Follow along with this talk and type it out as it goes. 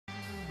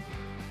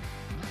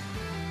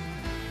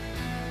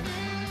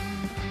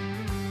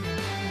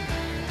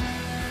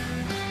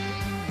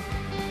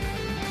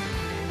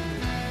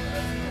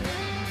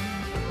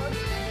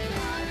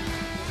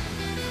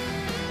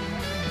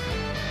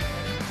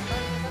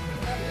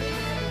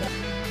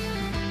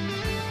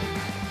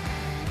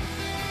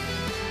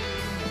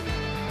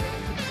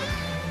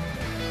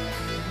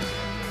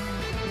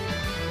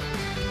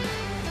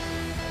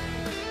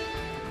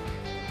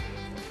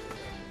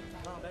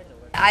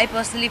I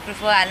personally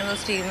prefer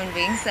animals to human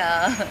beings. They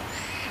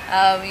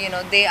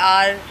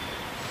are,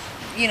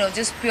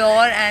 just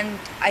pure, and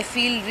I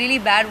feel really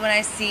bad when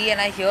I see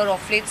and I hear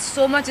of late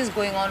so much is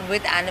going on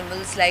with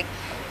animals, like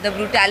the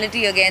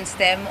brutality against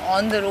them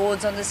on the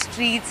roads, on the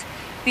streets.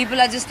 People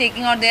are just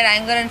taking out their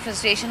anger and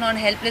frustration on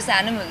helpless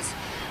animals.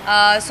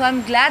 So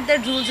I'm glad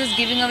that Rules is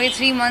giving away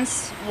 3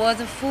 months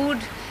worth of food,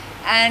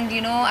 and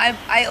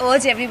I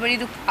urge everybody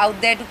out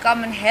there to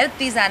come and help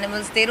these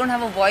animals. They don't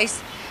have a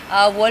voice.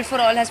 World for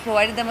All has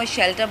provided them a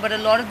shelter, but a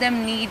lot of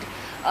them need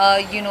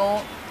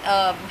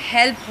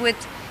help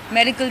with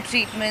medical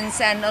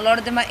treatments, and a lot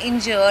of them are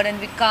injured and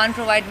we can't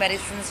provide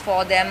medicines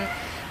for them,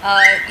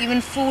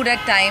 even food at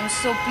times.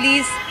 So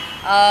please,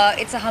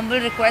 it's a humble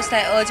request.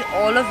 I urge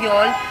all of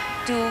y'all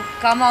to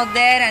come out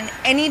there, and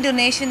any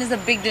donation is a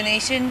big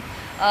donation.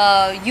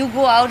 You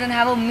go out and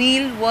have a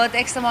meal worth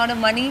X amount of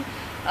money.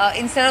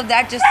 Instead of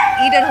that, just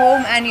eat at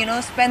home and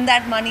spend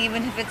that money,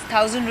 even if it's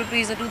 1,000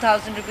 rupees or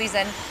 2,000 rupees,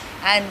 and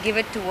give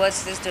it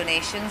towards this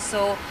donation.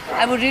 So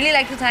I would really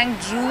like to thank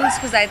Drools,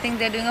 because I think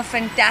they're doing a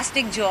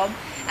fantastic job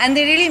and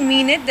they really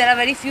mean it. There are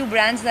very few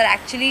brands that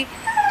actually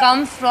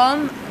come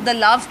from the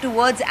love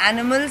towards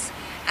animals,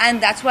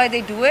 and that's why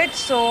they do it.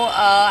 So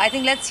I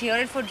think let's hear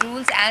it for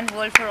Drools and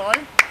World for All.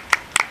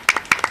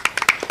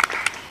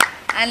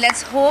 And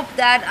let's hope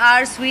that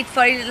our sweet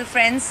furry little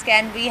friends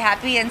can be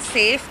happy and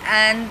safe.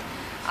 And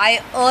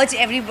I urge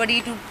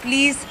everybody to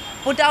please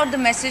put out the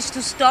message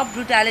to stop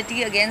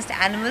brutality against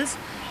animals.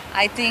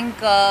 I think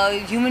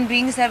human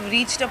beings have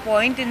reached a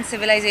point in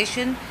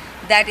civilization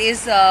that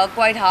is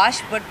quite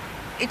harsh, but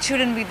it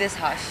shouldn't be this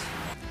harsh.